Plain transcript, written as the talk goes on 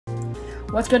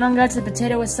What's going on, guys? The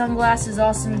Potato with Sunglasses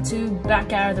Awesome 2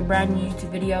 back out of the brand new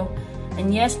YouTube video.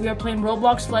 And yes, we are playing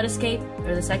Roblox Flood Escape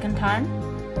for the second time.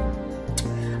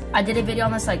 I did a video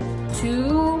on this like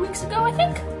 2 weeks ago, I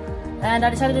think. And I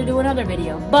decided to do another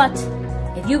video. But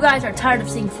if you guys are tired of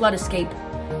seeing Flood Escape,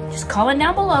 just comment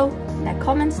down below in that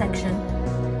comment section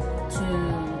to,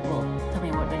 well, tell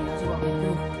me what videos you want me to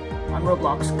do on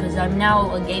Roblox. Because I'm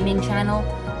now a gaming channel.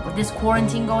 With this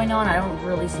quarantine going on, I don't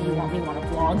really see you want to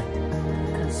vlog.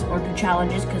 Or do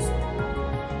challenges, because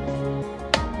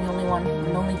I'm the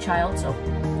only child, so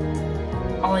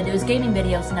all I do is gaming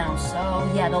videos now. So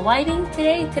yeah, the lighting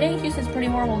today just is a pretty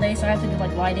horrible day, so I have to do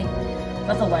like lighting.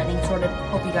 Got the lighting sorted.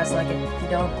 Hope you guys like it. If you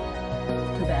don't,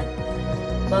 too bad.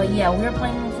 But yeah, we're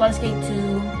playing Flood Escape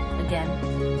 2 again.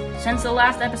 Since the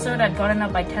last episode, I've gotten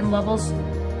up by 10 levels.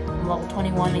 I'm level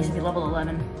 21, needs to be level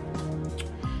 11.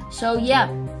 So yeah,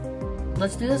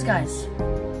 let's do this, guys.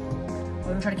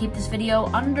 We're gonna try to keep this video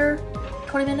under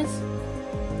 20 minutes.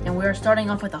 And we're starting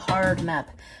off with a hard map.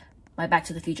 My Back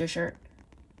to the Future shirt.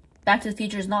 Back to the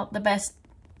Future is not the best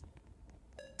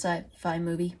sci-fi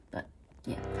movie, but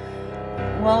yeah.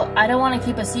 Well, I don't want to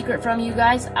keep a secret from you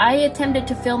guys. I attempted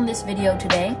to film this video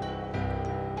today,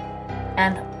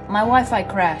 and my Wi-Fi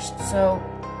crashed. So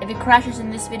if it crashes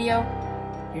in this video,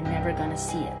 you're never gonna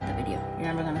see it, the video. You're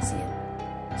never gonna see it.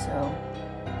 So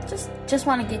just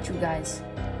want to get you guys,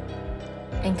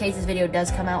 in case this video does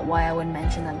come out, why I would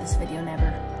mention that this video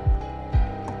never.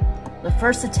 The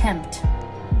first attempt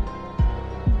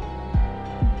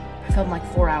I filmed like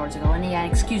 4 hours ago, and yeah,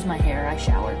 excuse my hair, I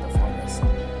showered before this.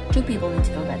 2 people need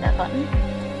to go get that button.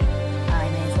 I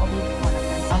may as well be one of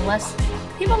them, unless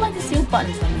people like to steal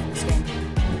buttons from me in this game.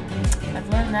 I've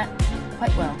learned that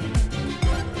quite well.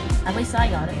 At least I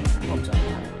got it. I hope so I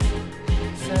got it.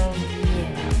 So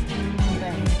yeah.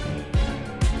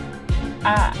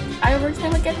 I originally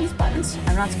would get these buttons.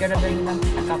 I'm not scared of bringing them.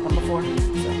 I got them before, so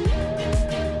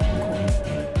cool.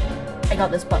 I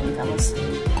got this button, fellas.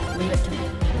 Leave it to me.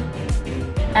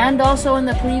 And also in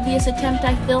the previous attempt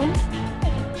I filmed,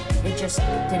 it just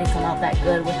didn't come out that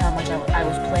good with how much I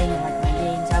was playing in like my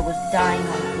games. I was dying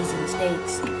on easy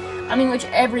mistakes. I mean, which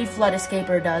every Flood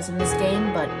Escaper does in this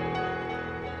game, but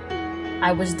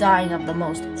I was dying of the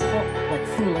most like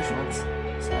foolish ones.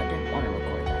 So I didn't want to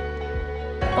record that.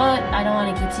 But I don't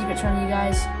want to keep secrets from you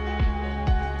guys.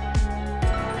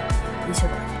 We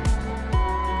survived.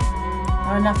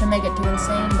 Not enough to make it too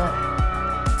insane, but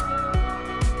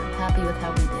I'm happy with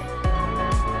how we did.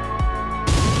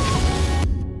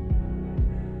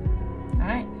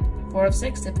 Alright, 4 of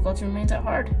 6, difficulty remains at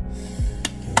hard.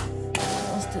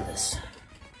 Let's do this.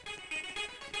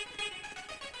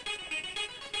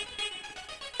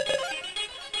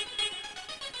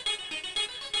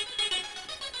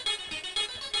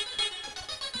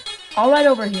 All right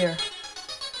over here.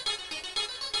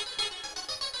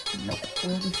 Nope,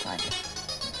 we'll be fine.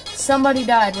 Somebody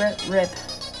died, rip.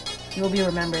 You will be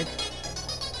remembered.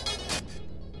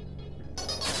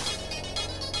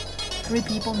 3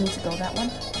 people need to go that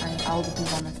one. I'll be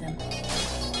one of them.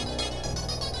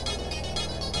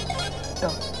 Go.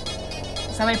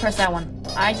 Somebody press that one.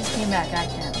 I just came back, I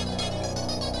can't.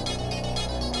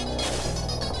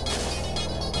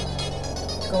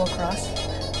 Go across.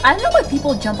 I don't know why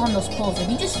people jump on those poles. If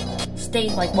you just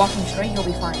stay like walking straight, you'll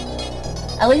be fine.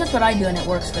 At least that's what I do, and it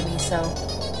works for me, so.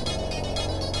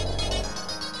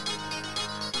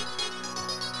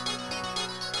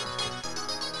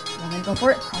 Want me to go for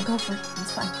it? I'll go for it.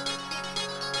 It's fine.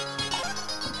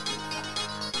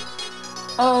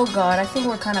 Oh god, I think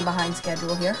we're kind of behind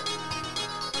schedule here.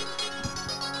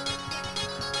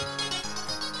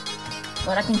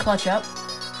 But I can clutch up.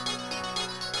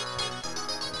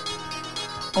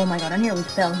 Oh my god, I nearly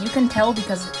fell. You can tell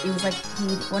because it was like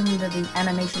he went into the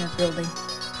animation of building.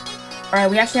 Alright,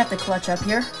 we actually have to clutch up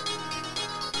here,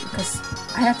 because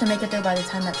I have to make it there by the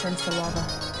time that turns to lava.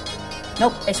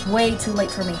 Nope, it's way too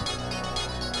late for me.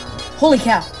 Holy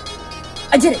cow.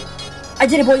 I did it! I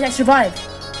did it, boys, I survived!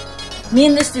 Me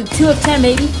and this dude, 2 of 10,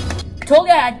 baby! Told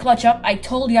you I'd clutch up. I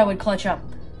told you I would clutch up.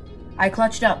 I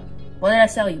clutched up. What did I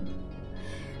tell you?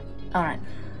 Alright.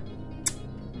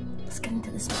 Let's get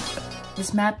into this map.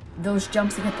 This map, those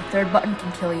jumps to get the 3rd button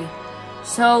can kill you.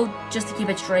 So, just to keep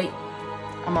it straight,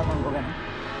 I'm not gonna go in.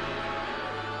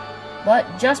 But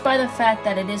just by the fact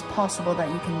that it is possible that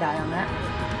you can die on that,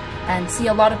 and see,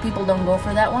 a lot of people don't go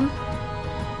for that one,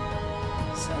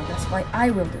 so that's why I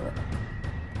will do it.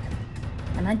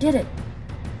 And I did it.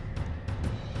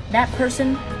 That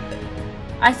person,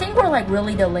 I think we're like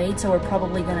really delayed, so we're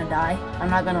probably gonna die. I'm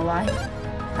not gonna lie.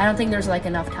 I don't think there's like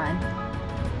enough time.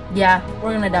 Yeah,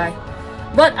 we're gonna die.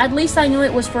 But at least I knew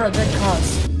it was for a good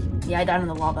cause. Yeah, I died in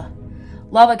the lava.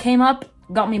 Lava came up,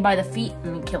 got me by the feet,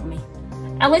 and then killed me.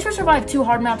 At least we survived 2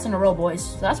 hard maps in a row, boys.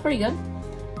 So that's pretty good.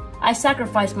 I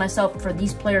sacrificed myself for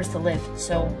these players to live,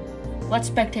 so let's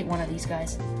spectate one of these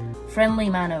guys. Friendly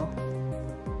Mano.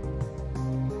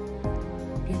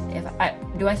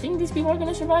 Do I think these people are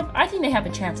gonna survive? I think they have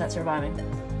a chance at surviving.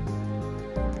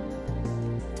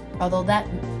 Although that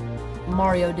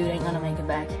Mario dude ain't gonna make it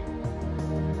back.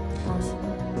 Oh,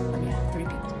 yeah, 3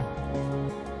 people.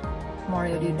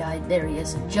 Mario dude died. There he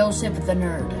is. Joseph the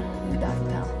nerd. You died,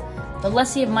 pal. But let's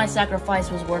see if my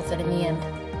sacrifice was worth it in the end.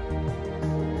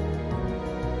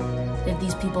 If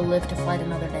these people live to fight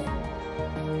another day.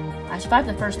 I survived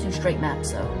the first 2 straight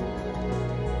maps, so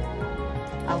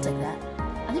I'll take that.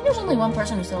 I think there's only 1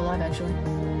 person who's still alive, actually.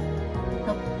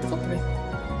 Nope, still 3.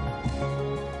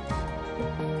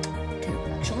 2,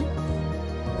 actually.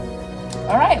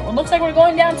 Alright, well, looks like we're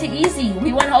going down to easy.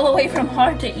 We went all the way from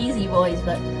hard to easy, boys,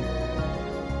 but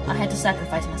I had to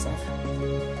sacrifice myself.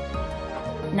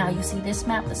 Now, you see this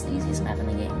map? That's the easiest map in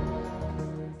the game.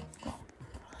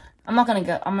 I'm not gonna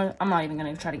go. I'm not even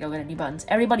gonna try to go get any buttons.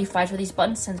 Everybody fights for these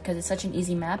buttons because it's such an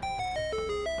easy map,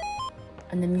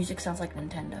 and the music sounds like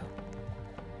Nintendo.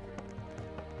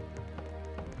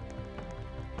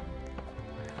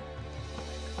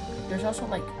 There's also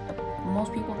like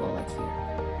most people go like here.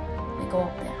 They go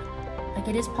up there. Like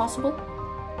it is possible.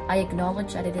 I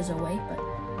acknowledge that it is a way, but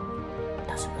it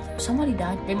doesn't really. Somebody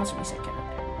died. They must reset character.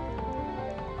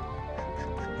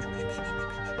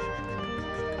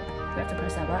 We have to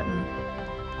press that button.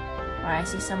 Alright, I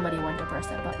see somebody went to press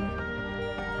that button.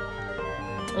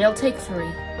 It'll take 3.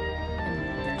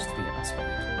 And there's 3 of us.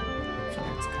 So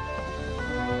that's good.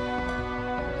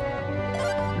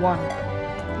 1.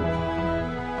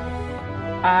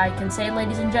 I can say,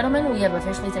 ladies and gentlemen, we have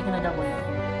officially taken a W.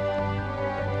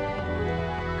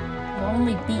 The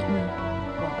only beaten...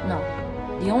 Well, no.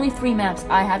 The only 3 maps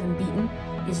I haven't beaten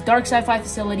is Dark Sci-Fi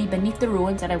Facility, Beneath the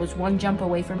Ruins, that I was 1 jump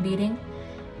away from beating,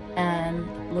 and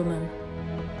Blue Moon.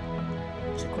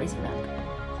 It's a crazy map.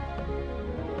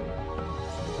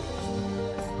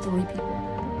 3 people.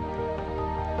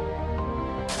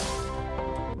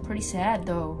 Pretty sad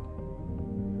though.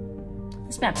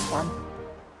 This map's fun.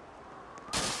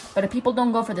 But if people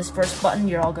don't go for this first button,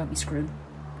 you're all gonna be screwed.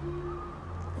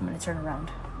 I'm gonna turn around.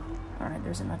 Alright,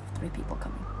 there's another 3 people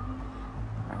coming.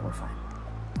 Alright, we're fine.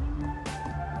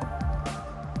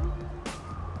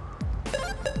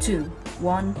 2,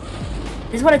 1.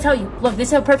 This is what I tell you. Look, this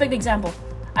is a perfect example.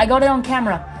 I got it on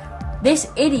camera. This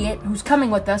idiot who's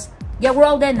coming with us. Yeah, we're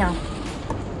all dead now.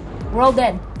 We're all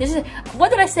dead. This is... What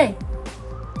did I say?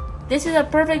 This is a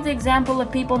perfect example of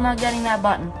people not getting that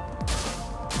button.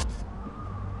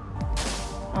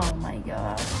 Oh my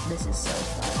god. This is so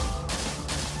funny.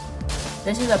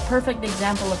 This is a perfect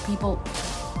example of people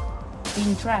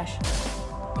being trash.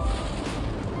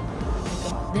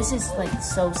 This is like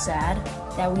so sad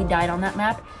that we died on that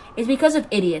map. It's because of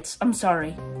idiots. I'm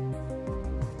sorry.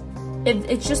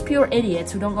 It's just pure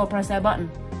idiots who don't go press that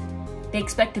button. They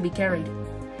expect to be carried.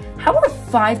 How are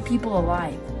 5 people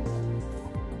alive?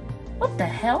 What the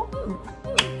hell?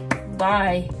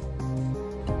 Bye.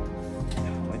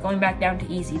 We're going back down to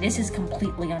easy. This is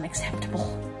completely unacceptable.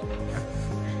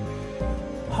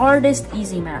 Hardest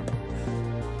easy map.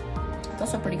 It's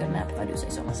also a pretty good map if I do say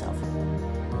so myself.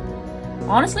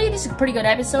 Honestly, this is a pretty good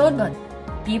episode, but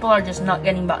people are just not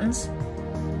getting buttons.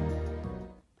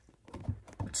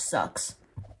 Which sucks.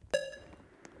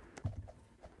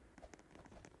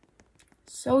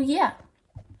 So yeah.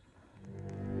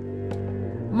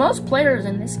 Most players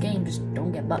in this game just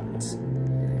don't get buttons.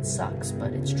 It sucks,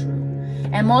 but it's true.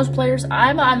 And most players,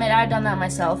 I admit I've done that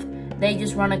myself. They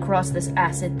just run across this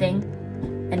acid thing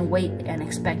and wait and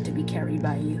expect to be carried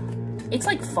by you. It's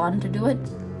like fun to do it,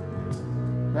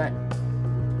 but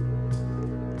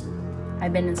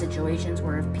I've been in situations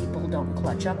where if people don't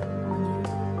clutch up on you,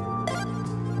 then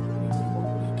you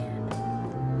won't make it.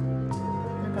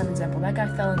 For example, that guy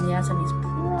fell in the ass and he's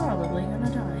probably gonna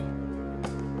die.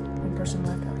 1 person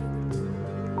left out.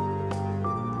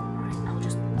 Alright, I'll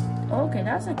just... Okay,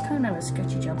 that's a kind of a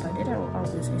sketchy jump I did. I'll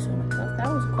just say so myself. That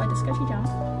was quite a sketchy jump.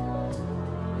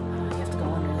 You have to go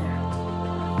under there.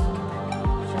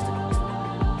 It's just a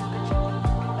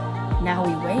now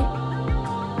we wait.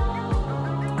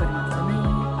 Good enough for me.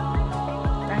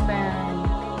 Bang, bang.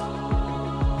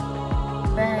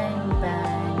 Bang,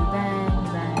 bang, bang,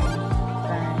 bang,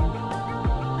 bang.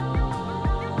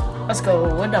 Let's go,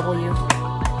 a W.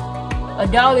 A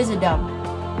dub is a dub.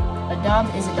 A dub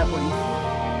is a W.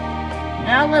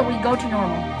 Now that we go to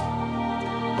normal,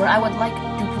 where I would like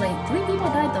to play... 3 people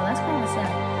died though, that's kind of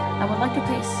sad. I would like to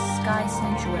play Sky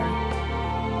Sanctuary.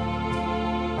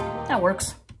 That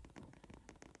works.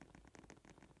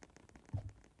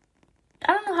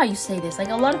 I don't know how you say this. Like,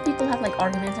 a lot of people have, like,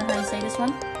 arguments on how you say this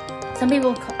one. Some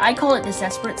people, I call it the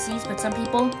Desperate Seas, but some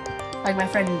people, like my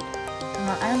friend,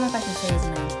 I don't know if I should say his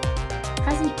name.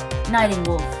 Nighting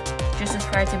Wolf. Just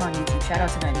subscribe to him on YouTube. Shout out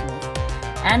to Nighting Wolf.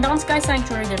 And on Sky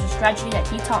Sanctuary, there's a strategy that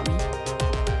he taught me.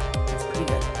 It's pretty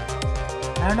good.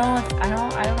 I don't know if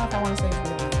I want to say his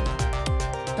name.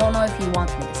 Don't know if he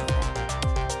wants me to say that.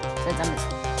 Since I'm his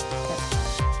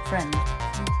friend.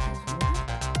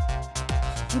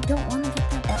 You don't want to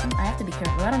get that button? I have to be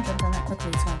careful. I don't jump on that quickly,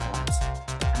 it's gonna collapse.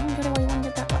 I don't get why you want to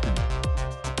get that button.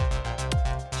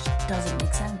 It just doesn't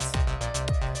make sense.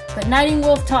 But Nighting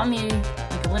Wolf taught me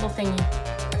like a little thingy.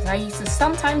 Because I used to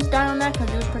sometimes die on that because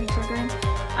it was pretty triggering.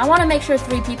 I want to make sure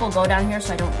 3 people go down here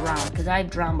so I don't drown. Because I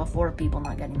drowned before people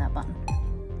not getting that button.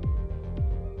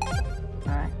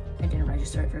 Alright. I didn't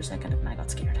register it for a second and I got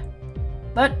scared.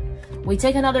 But we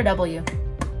take another W.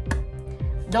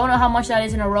 Don't know how much that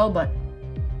is in a row, but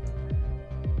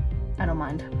I don't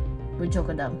mind. We took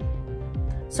a dub.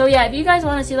 So yeah, if you guys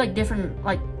want to see like different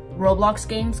like Roblox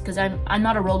games, because I'm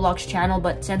not a Roblox channel,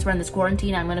 but since we're in this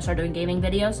quarantine, I'm gonna start doing gaming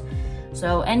videos.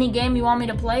 So any game you want me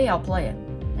to play, I'll play it,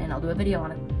 and I'll do a video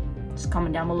on it. Just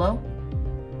comment down below.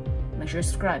 Make sure to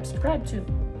subscribe. Subscribe too.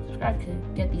 Subscribe to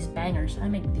get these bangers. I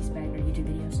make these banger YouTube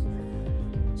videos,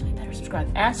 so you better subscribe.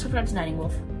 And subscribe to Nighting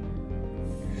Wolf.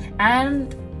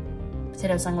 And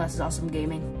Potato Sunglasses Awesome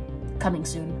Gaming coming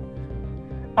soon.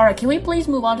 Alright, can we please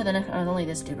move on to the next? Only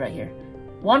this dude right here.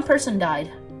 1 person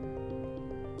died.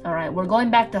 Alright, we're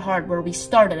going back to hard where we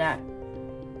started at.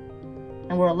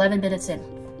 And we're 11 minutes in.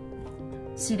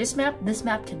 See this map? This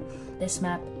map can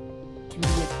be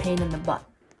a pain in the butt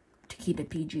to keep it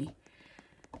PG.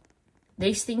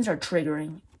 These things are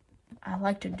triggering. I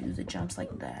like to do the jumps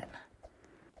like that.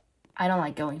 I don't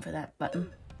like going for that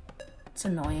button. It's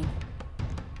annoying.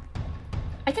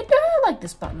 I like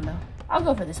this button though. I'll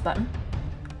go for this button.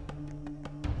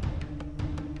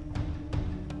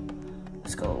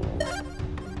 Let's go.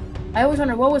 I always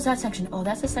wonder, what was that section? Oh,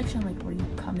 that's the section like where you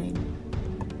come in.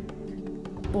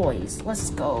 Boys, let's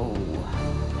go. You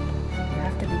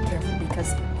have to be careful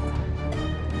because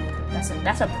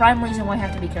that's a prime reason why I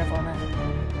have to be careful on that.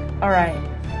 Alright.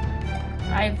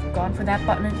 I've gone for that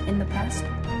button in the past.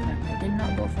 I did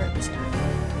not go for it this time.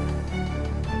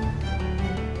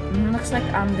 Looks like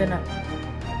I'm gonna...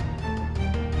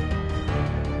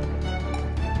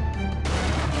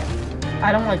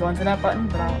 I don't like going for that button,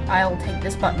 but I'll take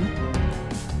this button.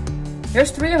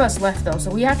 There's 3 of us left though,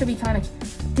 so we have to be kind of...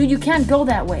 Dude, you can't go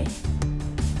that way.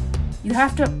 You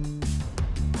have to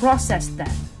process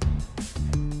that.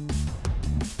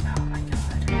 Oh my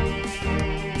god.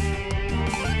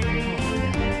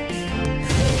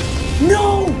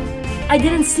 No! I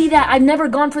didn't see that. I've never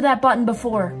gone for that button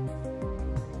before.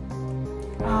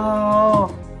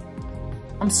 Oh.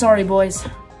 I'm sorry, boys.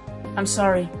 I'm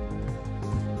sorry.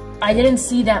 I didn't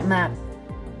see that map.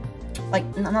 Like,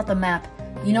 not the map.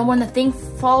 You know when the thing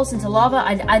falls into lava?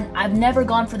 I've never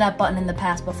gone for that button in the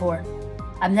past before.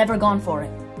 I've never gone for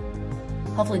it.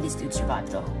 Hopefully these dudes survive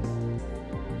though.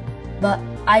 But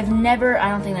I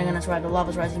don't think they're gonna survive. The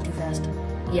lava's rising too fast.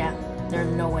 Yeah,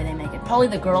 there's no way they make it. Probably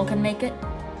the girl can make it.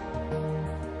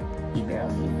 He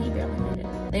barely made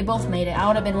it. They both made it. I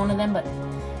would have been one of them, but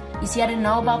you see, I didn't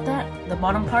know about that. The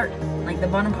bottom part, like the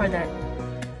bottom part that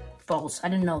falls. I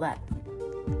didn't know that.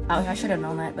 I should have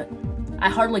known that, but I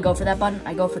hardly go for that button.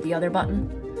 I go for the other button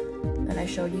that I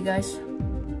showed you guys.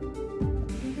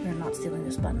 You're not stealing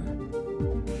this button.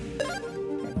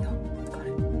 There you go. Got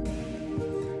it.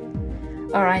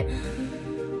 Alright.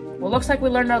 Well, looks like we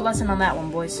learned our lesson on that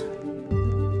one, boys.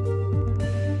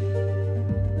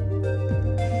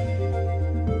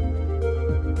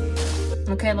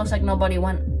 Okay, it looks like nobody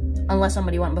went, unless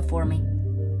somebody went before me.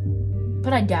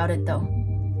 But I doubt it, though.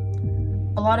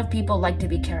 A lot of people like to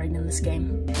be carried in this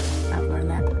game. I've learned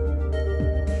that.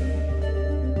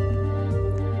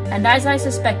 And as I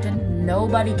suspected,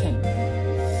 nobody came.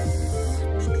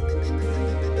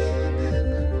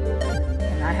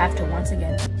 And I have to once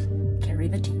again carry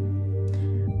the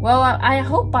team. Well, I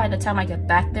hope by the time I get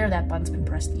back there, that button's been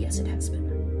pressed. Yes, it has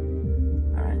been.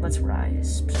 Alright, let's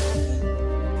rise.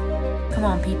 Come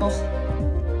on, people.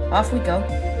 Off we go.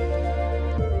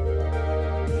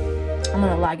 I'm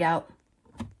gonna lag out.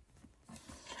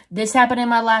 This happened in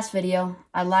my last video.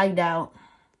 I lagged out.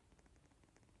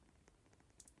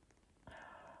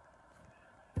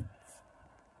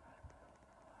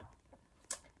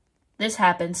 This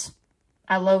happens.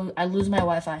 I lose my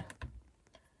Wi-Fi.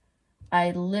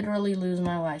 I literally lose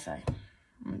my Wi-Fi.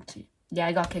 Yeah,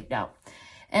 I got kicked out.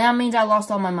 And that means I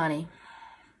lost all my money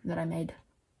that I made.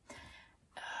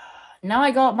 Now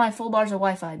I got my full bars of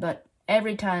Wi-Fi, but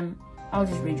every time I'll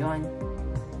just rejoin.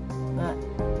 But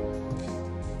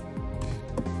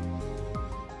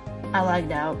I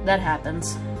lagged out. That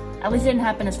happens. At least it didn't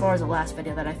happen as far as the last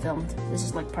video that I filmed. This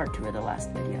is like part 2 of the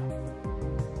last video.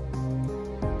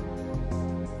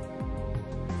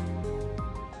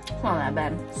 It's not that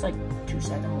bad. It's like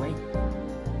 2-second wait.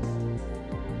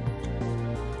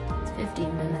 It's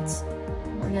 15 minutes.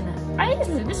 We're gonna... I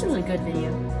think this was a good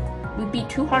video. We beat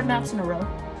 2 hard maps in a row.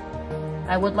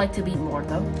 I would like to beat more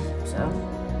though. So,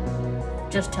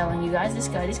 just telling you guys, these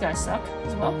guys suck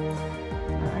as well.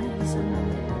 Alright, he's in there.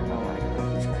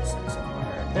 These guys suck so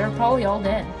hard. They're probably all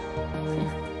dead.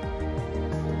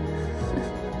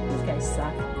 These guys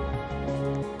suck.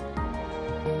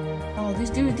 Oh, these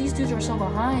dudes are so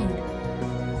behind.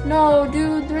 No,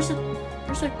 dude, there's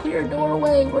a clear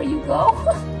doorway where you go.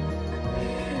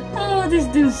 Oh, this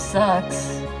dude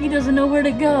sucks. He doesn't know where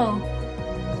to go.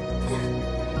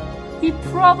 He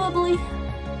probably...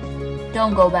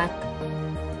 Don't go back.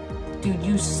 Dude,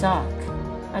 you suck.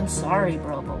 I'm sorry,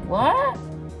 bro, but what?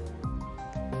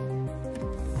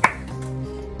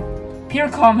 Pure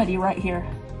comedy right here.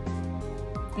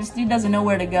 This dude doesn't know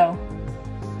where to go.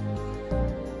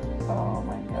 Oh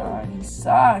my god, he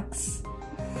sucks.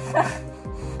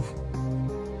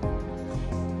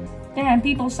 Damn,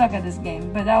 people suck at this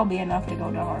game, but that'll be enough to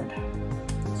go to hard.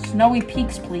 Snowy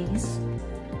Peaks, please.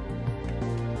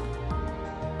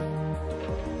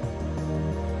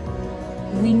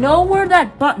 We know where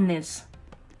that button is.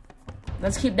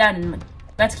 Let's keep that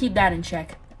in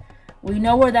check. We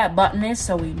know where that button is,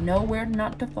 so we know where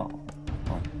not to fall.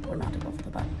 Or not to go for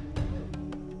the button.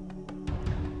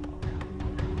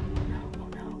 Oh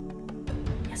no.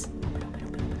 Yes.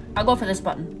 Open. I'll go for this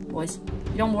button, boys.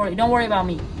 You don't worry about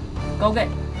me. Go get.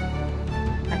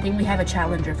 I think we have a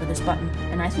challenger for this button,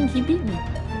 and I think he beat me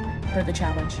for the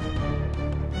challenge.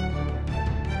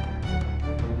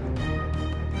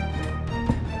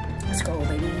 Let's go,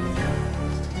 baby.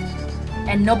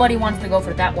 And nobody wants to go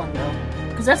for that one though,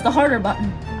 because that's the harder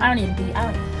button.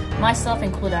 Myself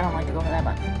included, I don't like to go for that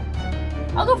button.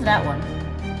 I'll go for that one.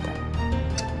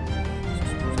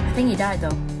 I think he died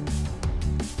though.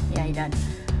 Yeah, he died.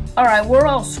 Alright, we're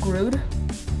all screwed.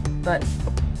 But,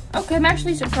 okay, I'm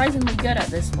actually surprisingly good at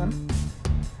this one.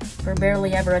 For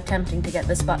barely ever attempting to get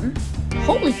this button.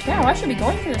 Holy cow, I should be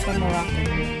going for this one more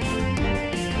often.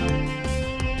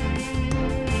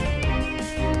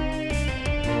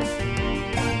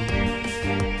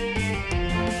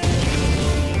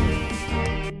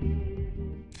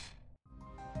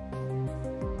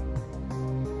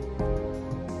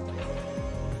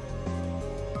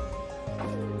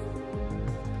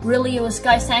 Really? It was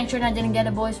Sky Sanctuary and I didn't get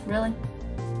it, boys? Really?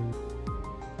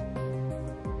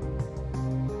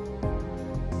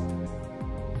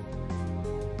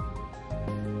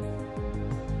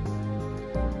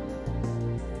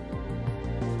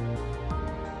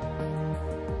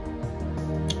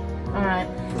 Alright.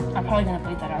 I'm probably gonna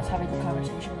bleep that. I was having a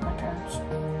conversation with my parents.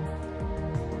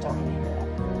 Don't really hear that.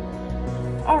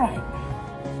 Alright.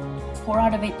 4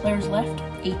 out of 8 players left.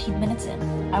 18 minutes in.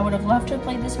 I would have loved to have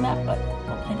played this map, but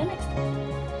we'll play the next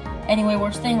one. Anyway,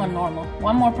 we're staying on normal.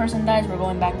 One more person dies, we're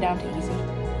going back down to easy.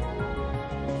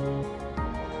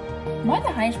 Am I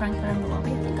the highest ranked player in the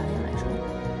lobby? I think I am, actually.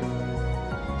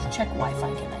 Let's check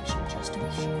Wi-Fi connection just to be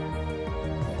sure.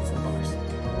 Yeah, 4 bars.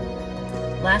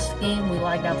 Last game, we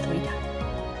lagged out 3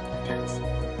 times.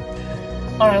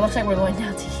 Alright, looks like we're going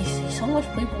down to easy. So much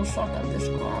people suck at this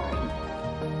grind.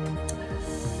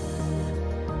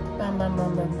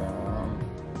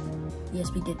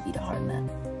 Yes, we did beat a hard map.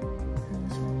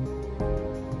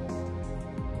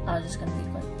 I was just gonna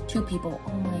beat like 2 people.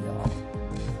 Oh my god.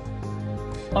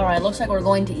 Alright, looks like we're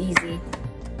going to easy.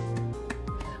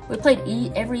 We played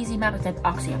every easy map except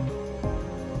Oxium.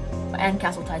 And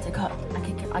Castle Tides. I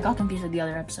got confused with the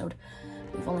other episode.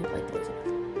 We've only played those.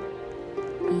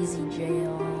 Easy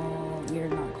jail. You're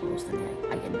not close to me.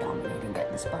 I can dominate and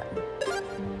get this button.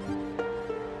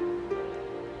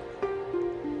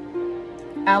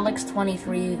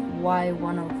 Alex23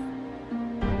 Y10.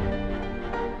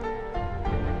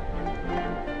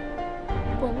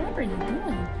 Boy, what are you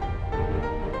doing?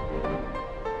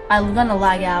 I'm gonna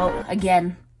lag out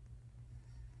again.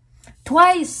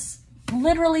 Twice!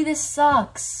 Literally, this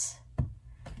sucks.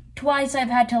 Twice I've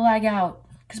had to lag out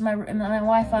because my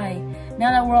Wi-Fi.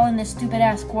 Now that we're all in this stupid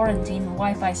ass quarantine,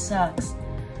 Wi-Fi sucks.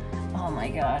 Oh my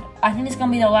god. I think it's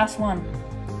gonna be the last one.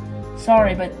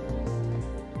 Sorry, but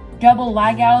double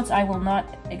lag outs I will not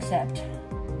accept.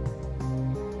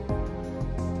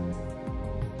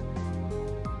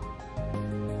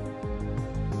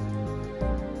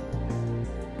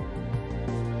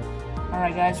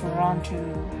 Alright guys, we're on to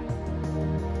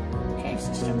cave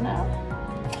system now.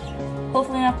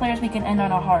 Hopefully enough players we can end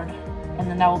on a hard. And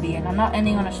then that will be it. I'm not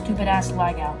ending on a stupid ass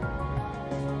lag out.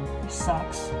 It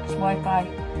sucks. This Wi-Fi.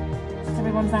 Since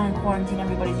everyone's now in quarantine,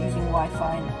 everybody's using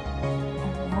Wi-Fi.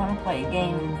 And I want to play a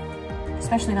game.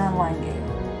 Especially an online game.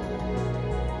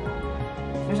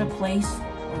 There's a place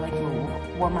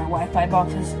where my Wi-Fi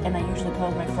box is, and I usually play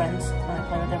with my friends when I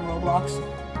play with them Roblox.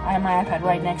 I have my iPad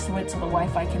right next to it, so the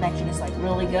Wi-Fi connection is like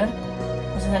really good.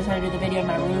 This is how I do the video in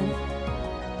my room.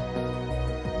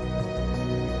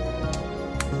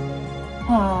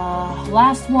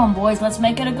 Last one, boys. Let's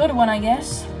make it a good one, I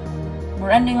guess. We're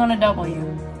ending on a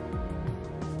W.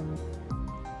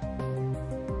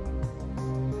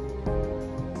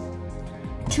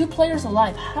 Two players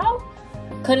alive. How?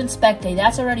 Couldn't spectate.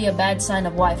 That's already a bad sign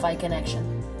of Wi-Fi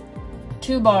connection.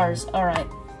 2 bars. Alright.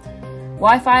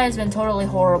 Wi-Fi has been totally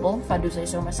horrible, if I do say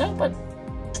so myself, but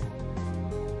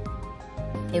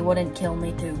it wouldn't kill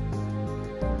me too.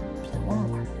 Play one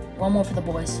more. One more for the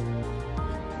boys.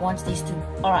 Once these two.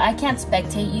 Alright, I can't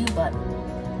spectate you, but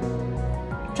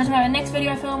trust me, the next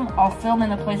video I film, I'll film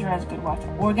in a place where it has good Wi-Fi.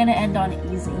 We're gonna end on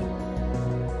easy.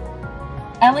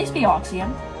 At least be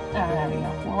Oxium. There we go.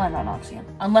 We'll end on Oxium.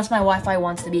 Unless my Wi-Fi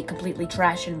wants to be completely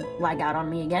trash and lag out on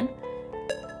me again.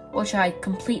 Which I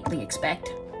completely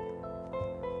expect.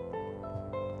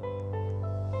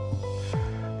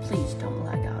 Please don't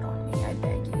lag out on me, I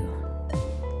beg you.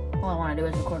 All I want to do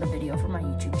is record a video for my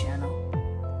YouTube channel.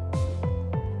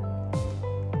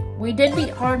 We did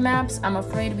beat hard maps. I'm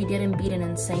afraid we didn't beat an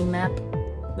insane map.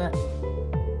 But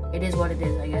it is what it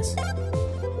is, I guess.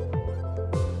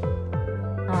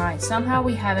 Alright, somehow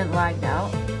we haven't lagged out.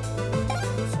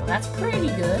 So that's pretty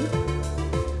good.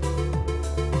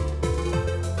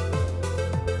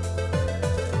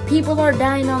 People are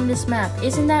dying on this map.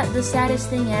 Isn't that the saddest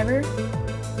thing ever?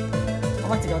 I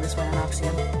like to go this way on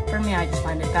Oxium. For me, I just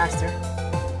find it faster.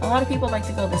 A lot of people like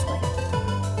to go this way.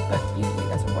 But usually it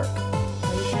doesn't work.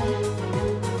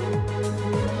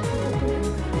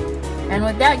 And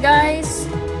with that, guys,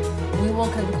 we will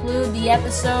conclude the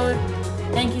episode.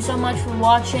 Thank you so much for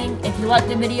watching. If you liked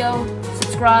the video,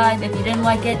 subscribe. If you didn't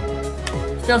like it,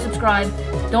 still subscribe.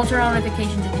 Don't turn on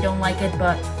notifications if you don't like it,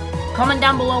 but comment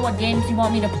down below what games you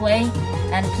want me to play.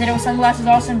 And Potato with Sunglasses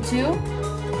awesome too.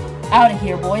 Out of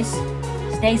here, boys.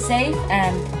 Stay safe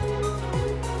and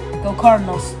go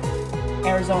Cardinals.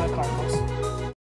 Arizona Cardinals.